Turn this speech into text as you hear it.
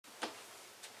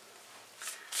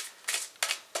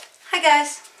Hi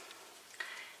guys,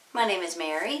 my name is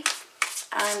Mary.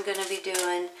 I'm going to be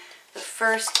doing the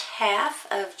first half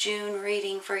of June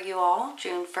reading for you all,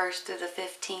 June 1st through the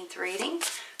 15th reading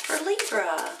for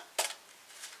Libra.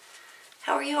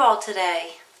 How are you all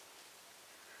today?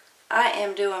 I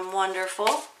am doing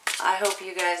wonderful. I hope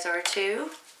you guys are too.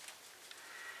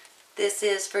 This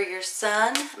is for your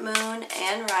sun, moon,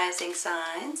 and rising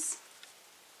signs.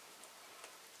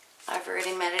 I've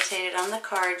already meditated on the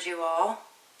cards, you all,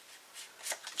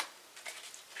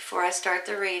 before I start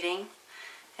the reading.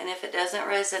 And if it doesn't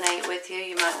resonate with you,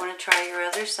 you might want to try your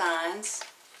other signs.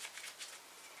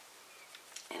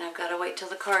 And I've got to wait till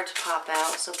the cards pop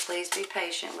out, so please be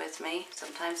patient with me.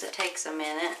 Sometimes it takes a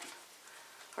minute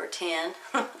or 10.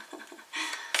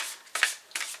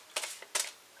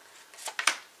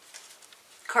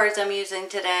 Cards I'm using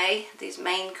today, these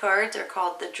main cards are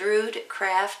called the Druid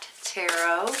Craft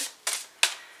Tarot.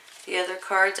 The other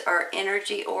cards are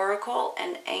Energy Oracle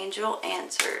and Angel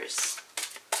Answers.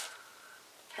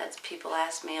 Had people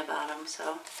ask me about them,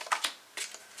 so.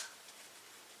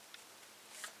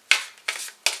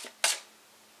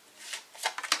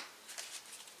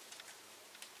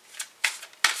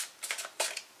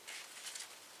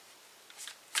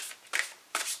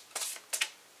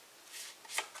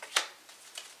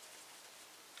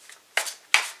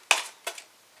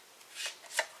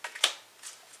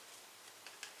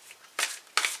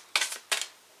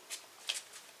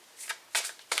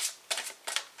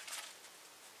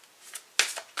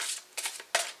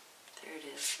 There it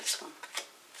is, this one.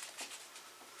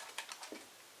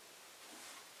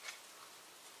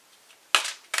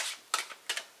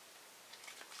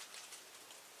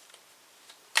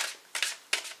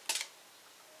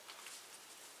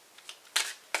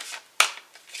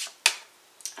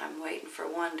 I'm waiting for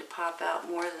one to pop out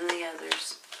more than the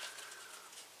others.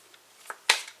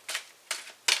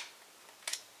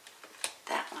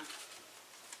 That one.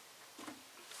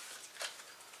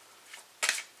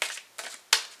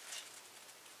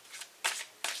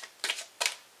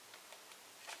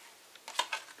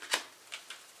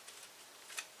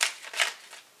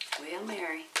 Well,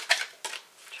 Mary,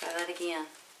 try that again.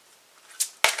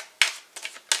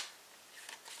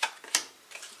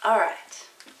 All right,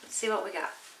 let's see what we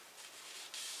got.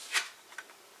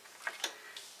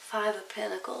 Five of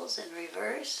Pentacles in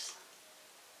reverse.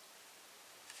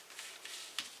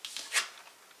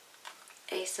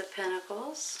 Ace of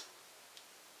Pentacles.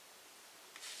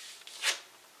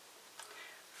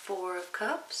 Four of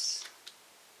Cups.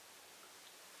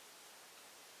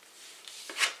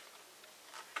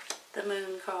 The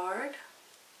Moon card.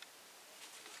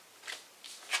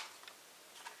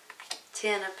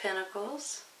 10 of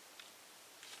Pentacles.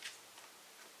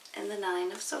 And the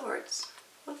Nine of Swords.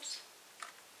 Whoops.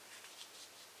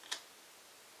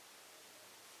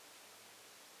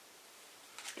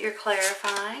 You're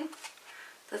clarifying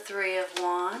the Three of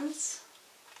Wands,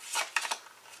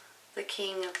 the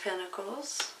King of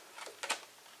Pentacles,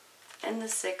 and the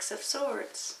Six of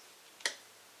Swords.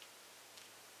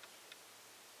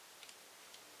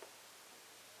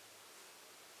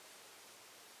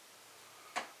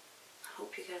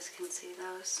 Hope you guys can see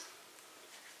those.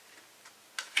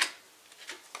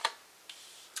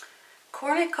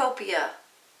 Cornucopia.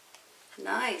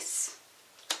 Nice.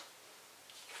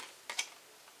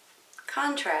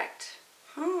 Contract.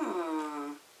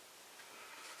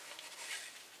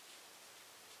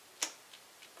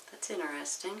 That's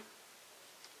interesting.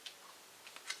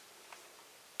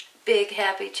 Big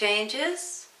happy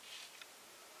changes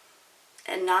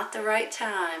and not the right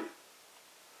time.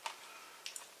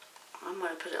 I'm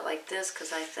going to put it like this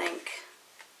because I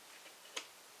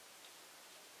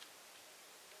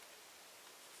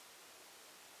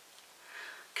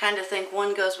kind of think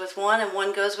one goes with one and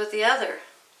one goes with the other.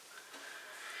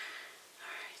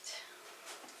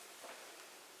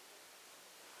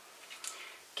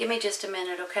 Give me just a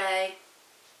minute, okay?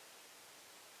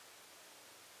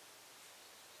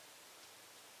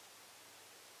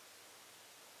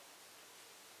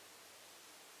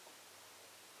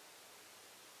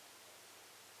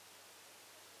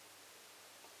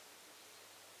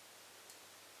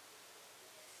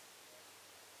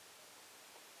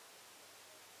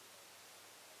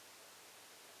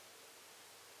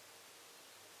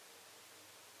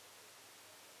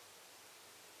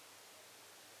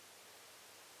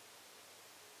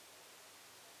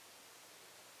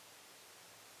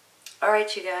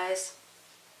 Alright, you guys.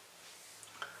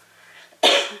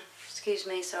 Excuse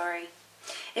me, sorry.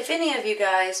 If any of you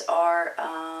guys are,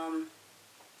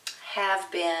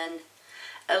 have been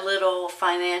a little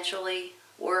financially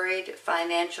worried,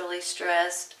 financially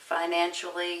stressed,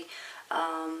 financially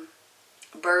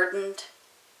burdened,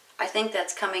 I think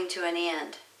that's coming to an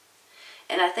end.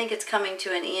 And I think it's coming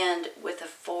to an end with a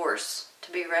force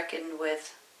to be reckoned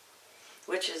with,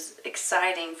 which is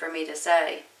exciting for me to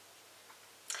say.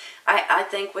 I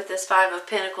think with this Five of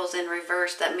Pentacles in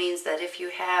reverse, that means that if you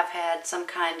have had some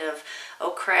kind of,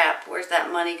 oh crap, where's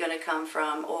that money going to come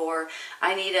from? Or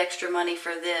I need extra money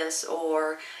for this,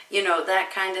 or, you know,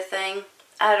 that kind of thing.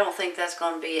 I don't think that's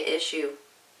going to be an issue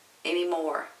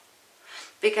anymore.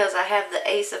 Because I have the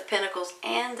Ace of Pentacles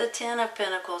and the Ten of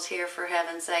Pentacles here, for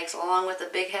heaven's sakes, along with the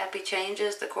big happy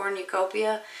changes, the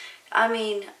cornucopia. I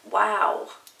mean, wow.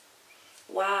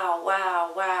 Wow,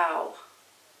 wow, wow.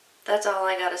 That's all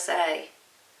I gotta say.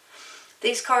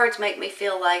 These cards make me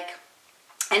feel like,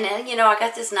 and then, you know, I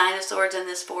got this Nine of Swords and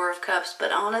this Four of Cups,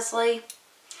 but honestly,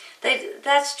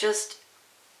 that's just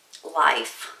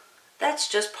life. That's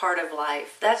just part of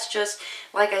life. That's just,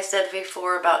 like I said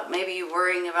before, about maybe you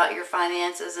worrying about your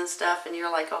finances and stuff, and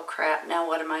you're like, oh crap, now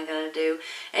what am I going to do?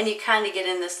 And you kind of get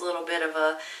in this little bit of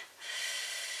a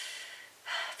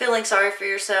feeling sorry for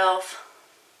yourself,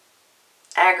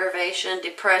 aggravation,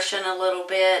 depression a little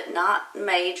bit, not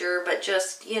major, but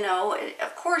just, you know,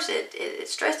 of course it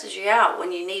stresses you out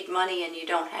when you need money and you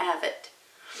don't have it.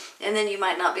 And then you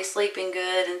might not be sleeping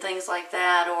good and things like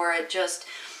that, or it's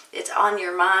on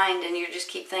your mind and you just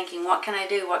keep thinking, what can I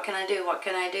do? What can I do? What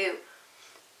can I do?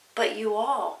 But you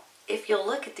all, if you'll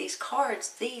look at these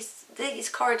cards, these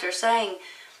cards are saying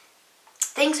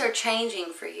things are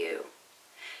changing for you.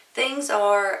 Things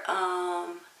are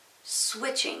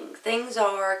switching. Things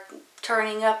are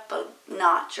turning up a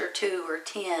notch or two or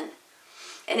 10.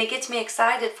 And it gets me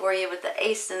excited for you with the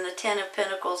Ace and the Ten of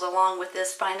Pentacles, along with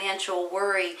this financial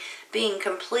worry being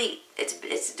complete.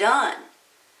 It's done.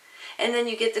 And then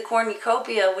you get the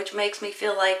cornucopia, which makes me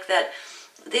feel like that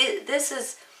this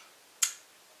is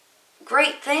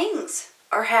great things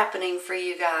are happening for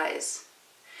you guys.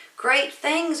 Great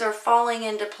things are falling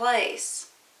into place.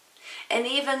 And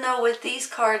even though with these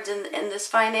cards and this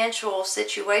financial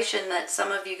situation that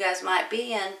some of you guys might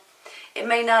be in, it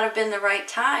may not have been the right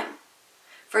time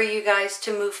for you guys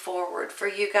to move forward, for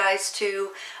you guys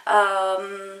to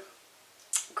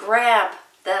grab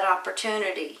that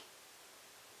opportunity.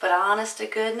 But honest to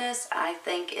goodness, I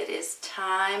think it is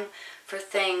time for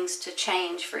things to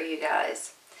change for you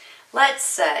guys. Let's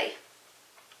say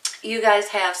you guys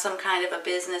have some kind of a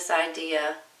business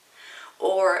idea,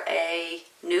 or a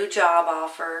new job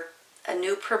offer, a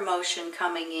new promotion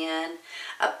coming in,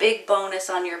 a big bonus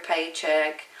on your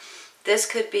paycheck. This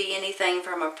could be anything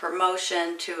from a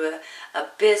promotion to a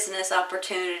business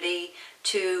opportunity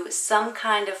to some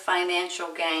kind of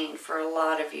financial gain for a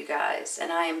lot of you guys.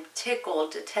 And I am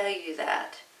tickled to tell you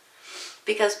that,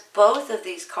 because both of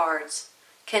these cards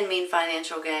can mean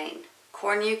financial gain.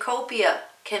 Cornucopia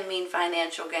can mean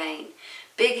financial gain.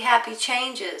 Big happy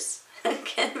changes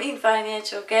can mean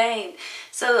financial gain.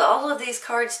 So all of these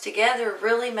cards together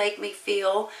really make me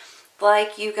feel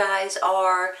like you guys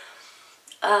are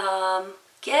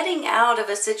getting out of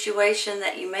a situation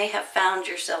that you may have found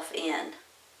yourself in.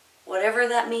 Whatever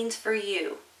that means for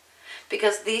you.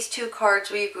 Because these two cards,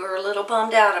 we were a little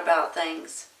bummed out about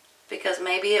things. Because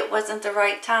maybe it wasn't the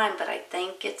right time, but I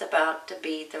think it's about to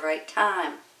be the right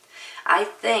time. I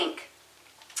think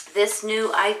this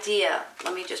new idea,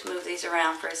 let me just move these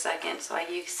around for a second so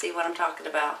you can see what I'm talking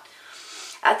about.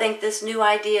 I think this new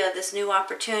idea, this new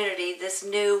opportunity, this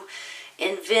new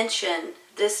invention,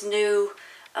 this new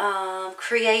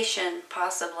creation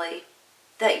possibly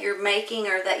that you're making,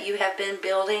 or that you have been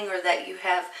building, or that you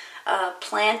have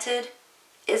planted,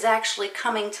 is actually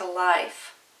coming to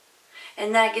life.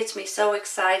 And that gets me so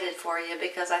excited for you,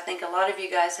 because I think a lot of you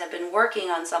guys have been working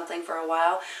on something for a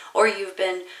while, or you've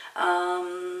been,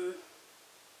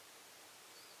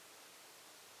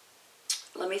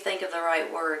 let me think of the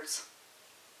right words.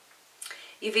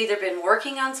 You've either been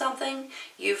working on something,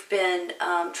 you've been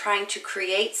trying to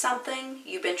create something,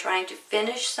 you've been trying to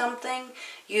finish something,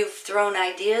 you've thrown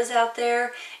ideas out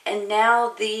there, and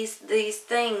now these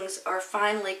things are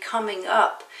finally coming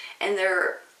up, and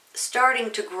they're starting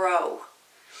to grow.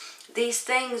 These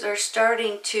things are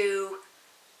starting to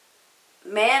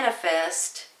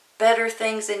manifest better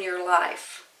things in your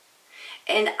life.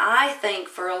 And I think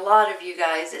for a lot of you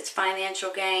guys, it's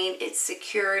financial gain, it's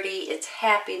security, it's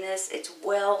happiness, it's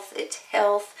wealth, it's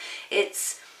health.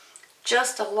 It's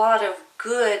just a lot of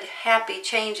good, happy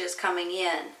changes coming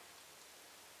in.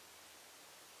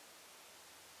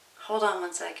 Hold on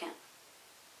one second.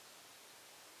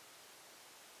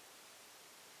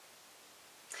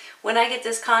 When I get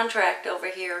this contract over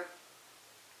here,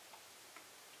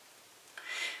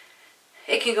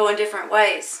 it can go in different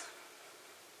ways.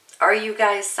 Are you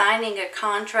guys signing a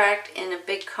contract in a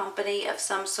big company of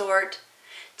some sort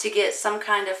to get some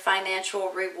kind of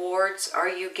financial rewards? Are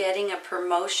you getting a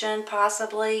promotion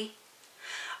possibly?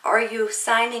 Are you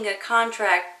signing a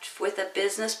contract with a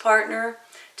business partner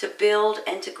to build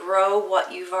and to grow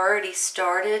what you've already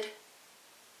started?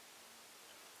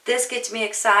 This gets me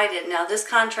excited. Now, this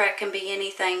contract can be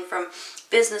anything from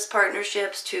business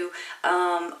partnerships to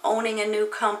owning a new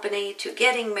company to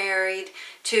getting married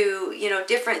to,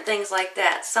 different things like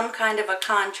that. Some kind of a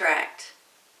contract.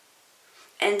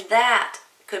 And that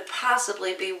could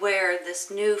possibly be where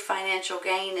this new financial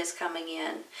gain is coming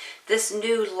in. This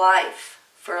new life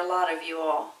for a lot of you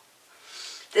all.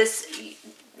 This,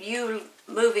 you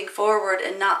moving forward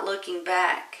and not looking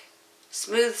back.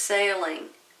 Smooth sailing.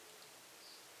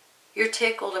 You're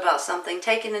tickled about something,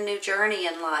 taking a new journey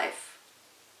in life,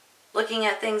 looking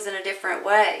at things in a different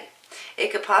way.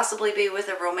 It could possibly be with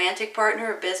a romantic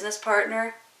partner, a business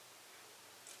partner.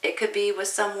 It could be with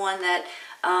someone that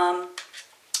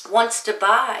wants to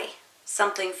buy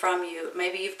something from you.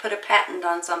 Maybe you've put a patent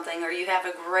on something, or you have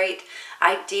a great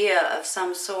idea of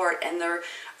some sort and they're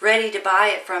ready to buy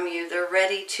it from you. They're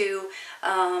ready to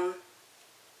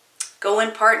go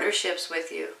in partnerships with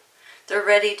you. They're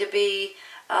ready to be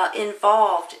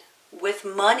involved with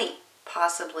money,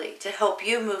 possibly, to help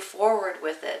you move forward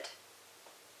with it.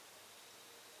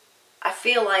 I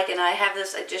feel like, and I have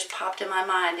this, it just popped in my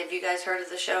mind. Have you guys heard of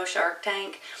the show Shark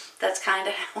Tank? That's kind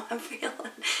of how I'm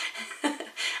feeling.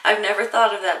 I've never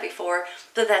thought of that before,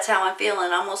 but that's how I'm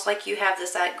feeling. Almost like you have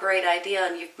this great idea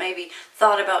and you've maybe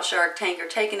thought about Shark Tank or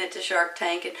taken it to Shark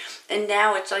Tank, and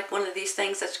now it's like one of these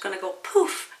things that's going to go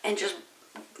poof and just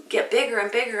get bigger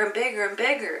and bigger and bigger and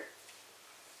bigger.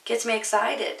 Gets me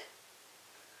excited.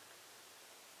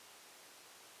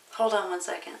 Hold on one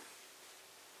second.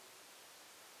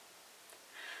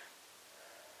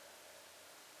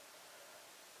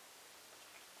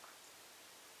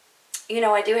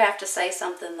 I do have to say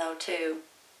something though too.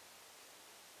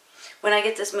 When I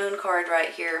get this moon card right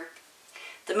here,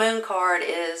 the moon card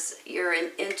is your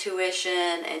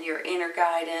intuition and your inner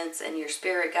guidance and your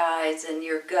spirit guides and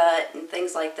your gut and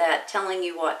things like that telling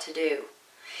you what to do.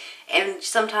 And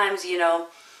sometimes, you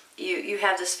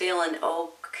have this feeling,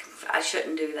 oh, I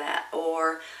shouldn't do that.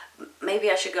 Or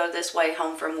maybe I should go this way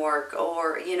home from work.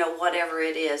 Or, whatever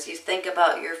it is. You think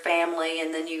about your family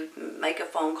and then you make a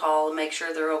phone call and make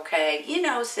sure they're okay.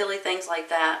 Silly things like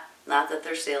that. Not that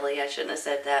they're silly. I shouldn't have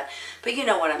said that. But you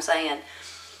know what I'm saying.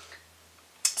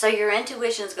 So your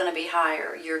intuition is going to be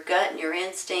higher. Your gut and your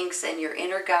instincts and your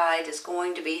inner guide is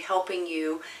going to be helping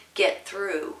you get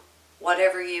through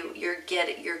whatever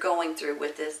you're going through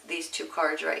with these two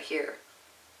cards right here.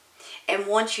 And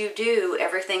once you do,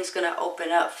 everything's going to open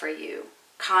up for you.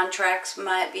 Contracts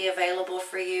might be available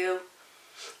for you.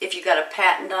 If you got a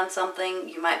patent on something,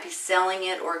 you might be selling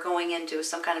it or going into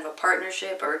some kind of a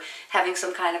partnership or having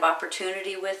some kind of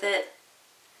opportunity with it.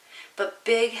 But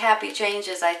big happy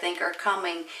changes, I think, are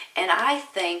coming. And I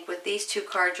think with these two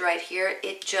cards right here,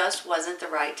 it just wasn't the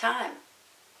right time.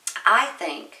 I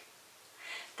think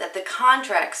that the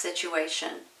contract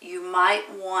situation, you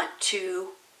might want to,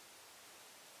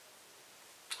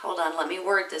 hold on, let me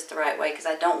word this the right way because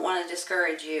I don't want to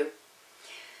discourage you.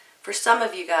 For some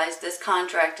of you guys, this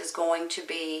contract is going to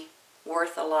be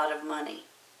worth a lot of money.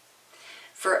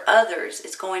 For others,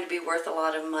 it's going to be worth a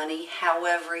lot of money.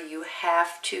 However, you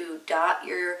have to dot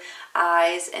your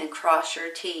I's and cross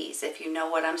your T's, if you know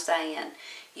what I'm saying.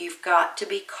 You've got to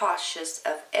be cautious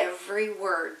of every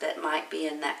word that might be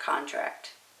in that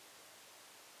contract.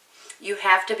 You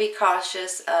have to be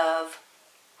cautious of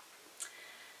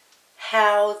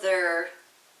how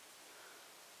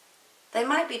they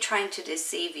might be trying to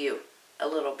deceive you a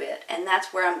little bit, and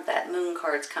that's where that moon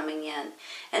card's coming in.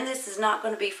 And this is not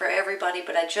going to be for everybody,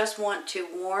 but I just want to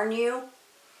warn you,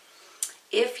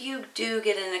 if you do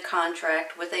get in a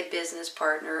contract with a business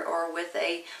partner or with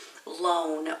a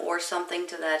loan or something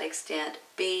to that extent,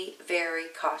 be very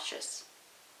cautious.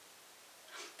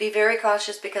 Be very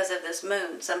cautious because of this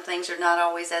moon. Some things are not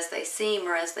always as they seem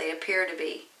or as they appear to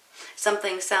be. Some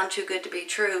things sound too good to be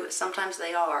true. Sometimes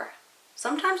they are.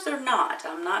 Sometimes they're not.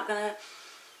 I'm not going to...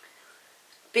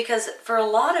 Because for a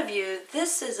lot of you,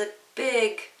 this is a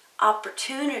big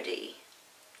opportunity.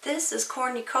 This is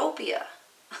cornucopia.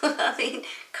 I mean,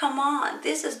 come on.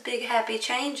 This is big happy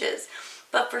changes.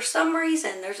 But for some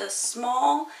reason, there's a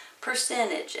small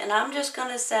percentage, and I'm just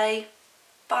going to say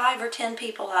 5 or 10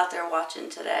 people out there watching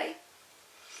today,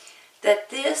 that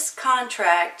this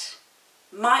contract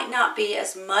might not be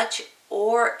as much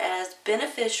or as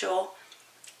beneficial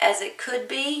as it could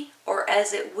be or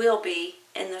as it will be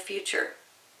in the future.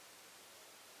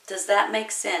 Does that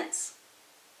make sense?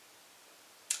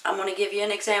 I'm going to give you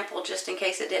an example just in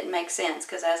case it didn't make sense,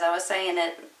 because as I was saying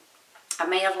it, I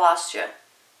may have lost you.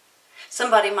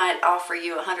 Somebody might offer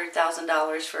you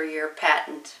 $100,000 for your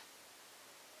patent,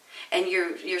 and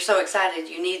you're so excited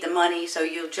you need the money, so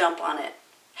you'll jump on it.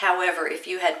 However, if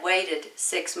you had waited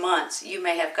 6 months, you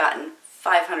may have gotten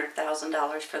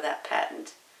 $500,000 for that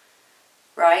patent.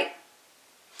 Right?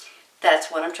 That's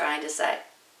what I'm trying to say.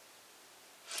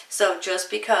 So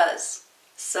just because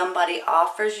somebody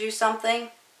offers you something,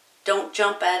 don't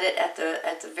jump at it at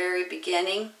the very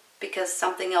beginning, because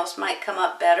something else might come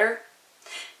up better.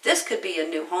 This could be a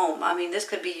new home. I mean, this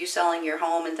could be you selling your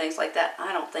home and things like that.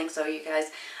 I don't think so, you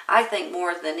guys. I think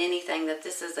more than anything that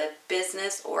this is a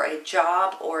business or a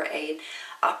job or an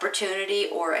opportunity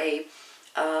or a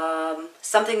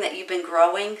something that you've been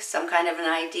growing, some kind of an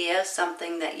idea,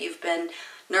 something that you've been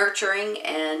nurturing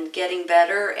and getting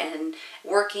better and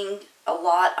working a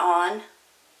lot on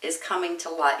is coming to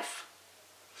life.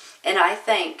 And I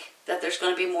think that there's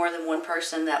going to be more than one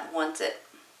person that wants it.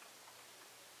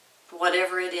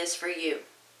 Whatever it is for you.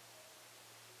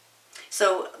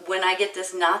 So when I get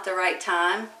this not the right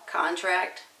time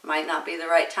contract, might not be the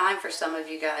right time for some of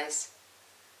you guys.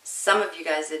 Some of you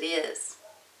guys it is.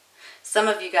 Some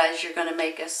of you guys you're going to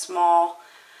make a small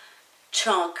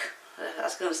chunk. I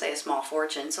was going to say a small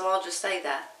fortune, so I'll just say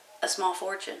that. A small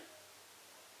fortune.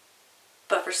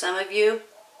 But for some of you,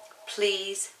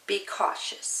 please be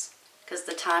cautious, because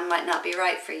the time might not be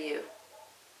right for you.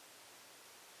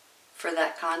 For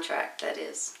that contract, that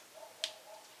is.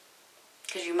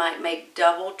 Because you might make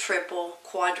double, triple,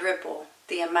 quadruple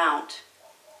the amount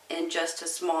in just a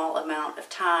small amount of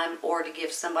time, or to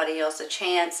give somebody else a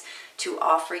chance to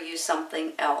offer you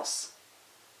something else.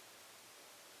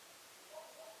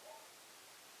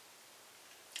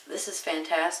 This is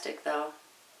fantastic, though.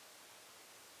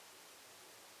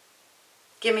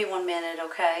 Give me 1 minute,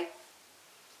 okay?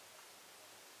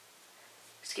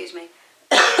 Excuse me.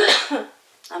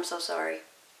 I'm so sorry.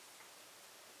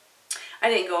 I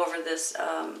didn't go over this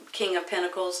King of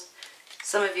Pentacles.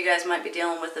 Some of you guys might be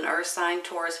dealing with an earth sign,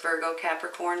 Taurus, Virgo,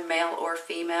 Capricorn, male or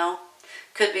female.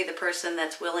 Could be the person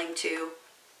that's willing to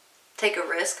take a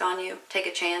risk on you, take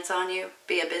a chance on you,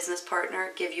 be a business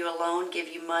partner, give you a loan, give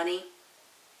you money,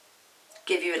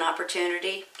 give you an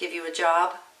opportunity, give you a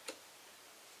job.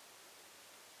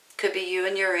 Could be you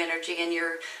and your energy and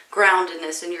your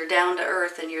groundedness and your down to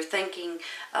earth and your thinking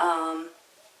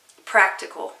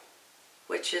practical,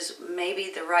 which is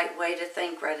maybe the right way to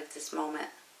think right at this moment.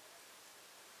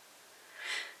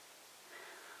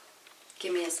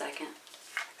 Give me a second.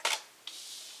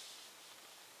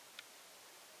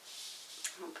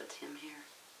 I'll put him here.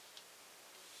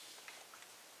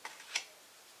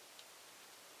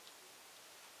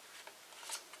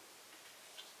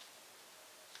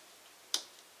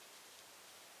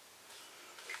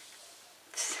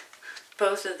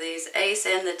 Both of these, Ace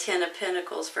and the Ten of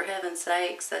Pentacles, for heaven's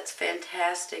sakes, that's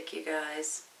fantastic, you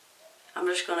guys. I'm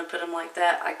just going to put them like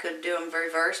that. I could do them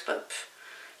reverse, but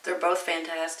they're both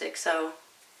fantastic. So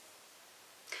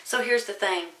here's the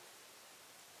thing.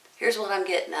 Here's what I'm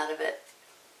getting out of it.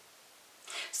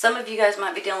 Some of you guys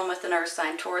might be dealing with an earth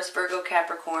sign, Taurus, Virgo,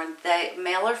 Capricorn. They,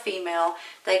 male or female,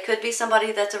 they could be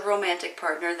somebody that's a romantic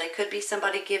partner. They could be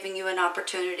somebody giving you an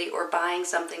opportunity or buying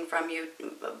something from you,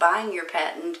 buying your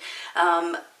patent,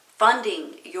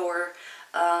 funding your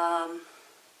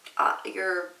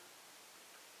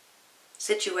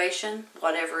situation,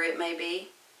 whatever it may be,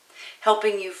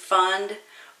 helping you fund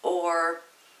or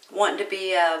wanting to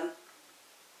be an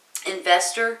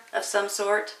investor of some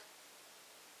sort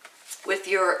with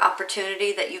your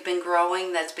opportunity that you've been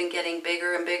growing, that's been getting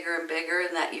bigger and bigger and bigger,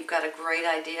 and that you've got a great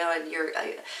idea and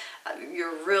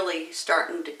you're really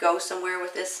starting to go somewhere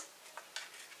with this,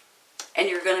 and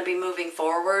you're going to be moving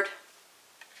forward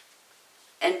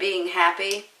and being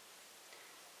happy.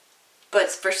 But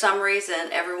for some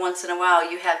reason, every once in a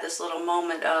while, you have this little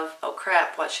moment of, oh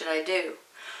crap, what should I do?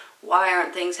 Why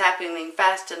aren't things happening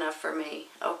fast enough for me?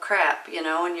 Oh crap, you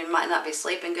know, and you might not be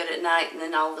sleeping good at night, and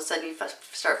then all of a sudden you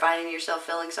start finding yourself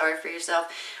feeling sorry for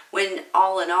yourself, when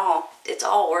all in all, it's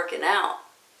all working out.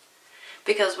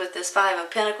 Because with this Five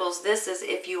of Pentacles, this is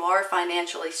if you are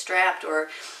financially strapped or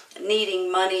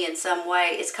needing money in some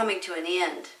way, it's coming to an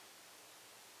end.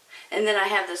 And then I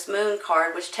have this Moon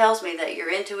card, which tells me that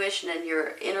your intuition and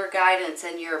your inner guidance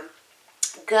and your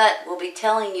gut will be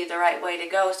telling you the right way to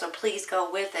go, so please go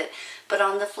with it. But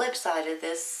on the flip side of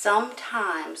this,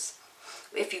 sometimes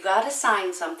if you got to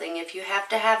sign something, if you have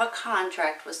to have a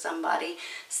contract with somebody,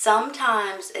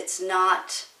 sometimes it's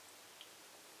not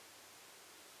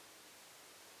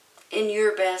in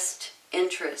your best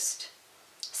interest.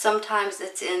 sometimes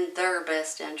it's in their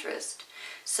best interest.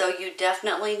 So you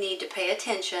definitely need to pay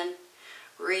attention,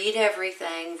 read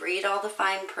everything, read all the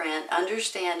fine print,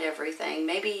 understand everything,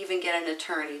 maybe even get an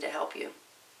attorney to help you.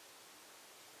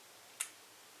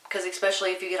 Because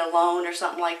especially if you get a loan or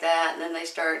something like that, and then they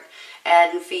start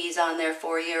adding fees on there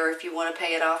for you, or if you want to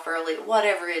pay it off early,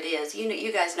 whatever it is,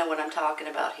 you guys know what I'm talking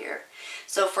about here.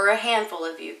 So for a handful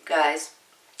of you guys,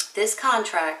 this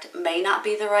contract may not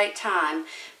be the right time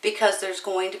because there's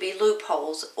going to be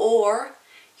loopholes, or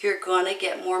you're going to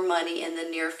get more money in the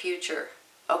near future.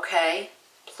 Okay?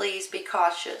 Please be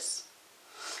cautious.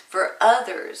 For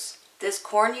others, this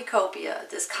cornucopia,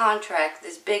 this contract,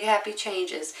 this big happy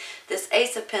changes, this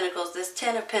Ace of Pentacles, this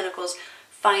Ten of Pentacles,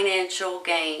 financial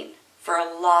gain for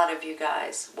a lot of you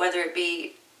guys, whether it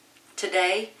be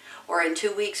today or in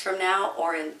 2 weeks from now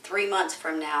or in 3 months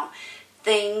from now.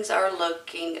 Things are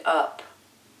looking up.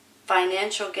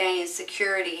 Financial gain,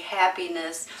 security,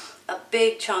 happiness, a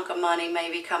big chunk of money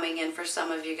may be coming in for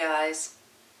some of you guys.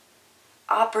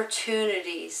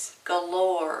 Opportunities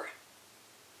galore.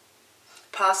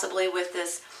 Possibly with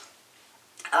this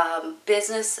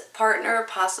business partner,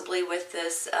 possibly with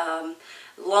this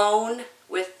loan,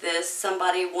 with this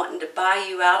somebody wanting to buy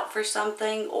you out for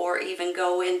something, or even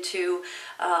go into,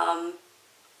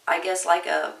 I guess, like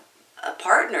a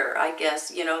partner, I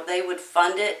guess. You know, they would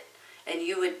fund it and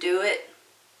you would do it.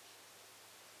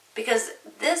 Because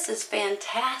this is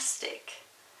fantastic.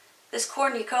 This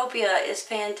cornucopia is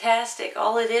fantastic.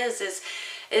 All it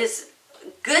is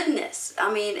goodness.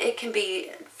 I mean, it can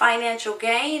be financial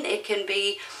gain. It can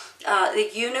be the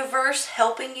universe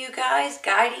helping you guys,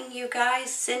 guiding you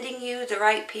guys, sending you the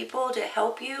right people to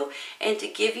help you and to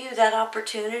give you that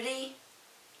opportunity.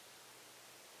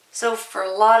 So for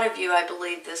a lot of you, I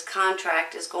believe this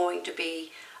contract is going to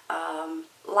be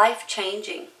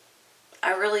life-changing.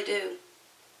 I really do.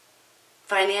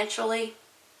 Financially,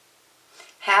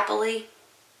 happily,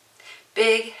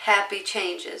 big happy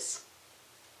changes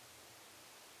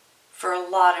for a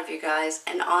lot of you guys.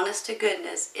 And honest to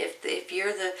goodness, if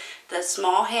you're the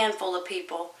small handful of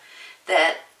people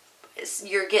that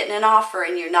you're getting an offer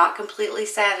and you're not completely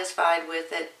satisfied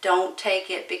with it, don't take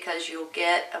it, because you'll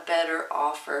get a better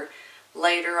offer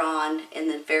later on in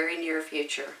the very near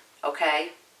future.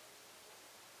 Okay?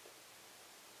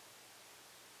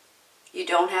 You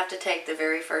don't have to take the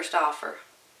very first offer.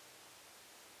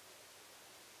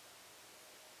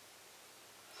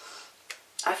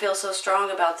 I feel so strong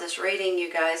about this reading,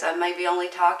 you guys. I may be only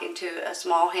talking to a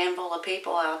small handful of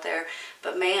people out there,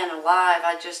 but man alive,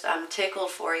 I'm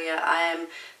tickled for you. I am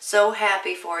so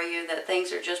happy for you that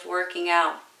things are just working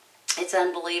out. It's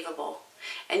unbelievable.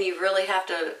 And you really have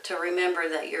to remember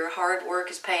that your hard work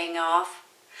is paying off.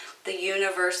 The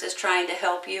universe is trying to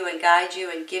help you and guide you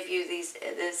and give you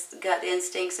this gut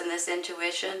instincts and this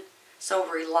intuition.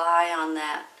 So rely on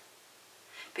that,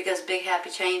 because big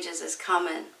happy changes is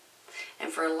coming.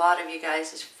 And for a lot of you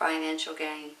guys, it's financial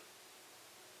gain.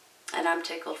 And I'm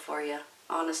tickled for you.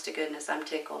 Honest to goodness, I'm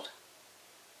tickled.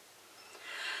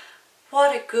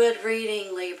 What a good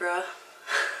reading, Libra.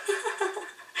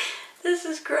 This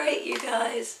is great, you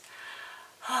guys.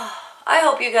 I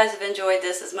hope you guys have enjoyed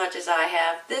this as much as I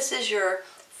have. This is your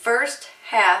first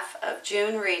half of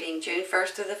June reading, June 1st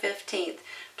through the 15th.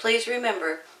 Please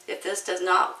remember, if this does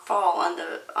not fall on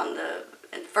the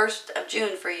 1st of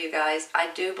June for you guys, I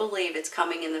do believe it's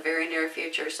coming in the very near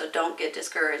future, so don't get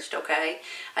discouraged, okay?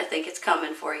 I think it's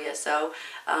coming for you, so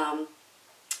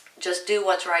just do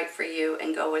what's right for you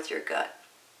and go with your gut.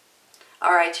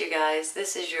 Alright, you guys,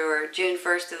 this is your June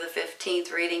 1st through the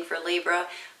 15th reading for Libra.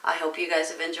 I hope you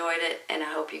guys have enjoyed it, and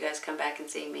I hope you guys come back and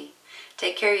see me.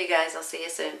 Take care, you guys. I'll see you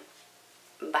soon.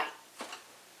 Bye.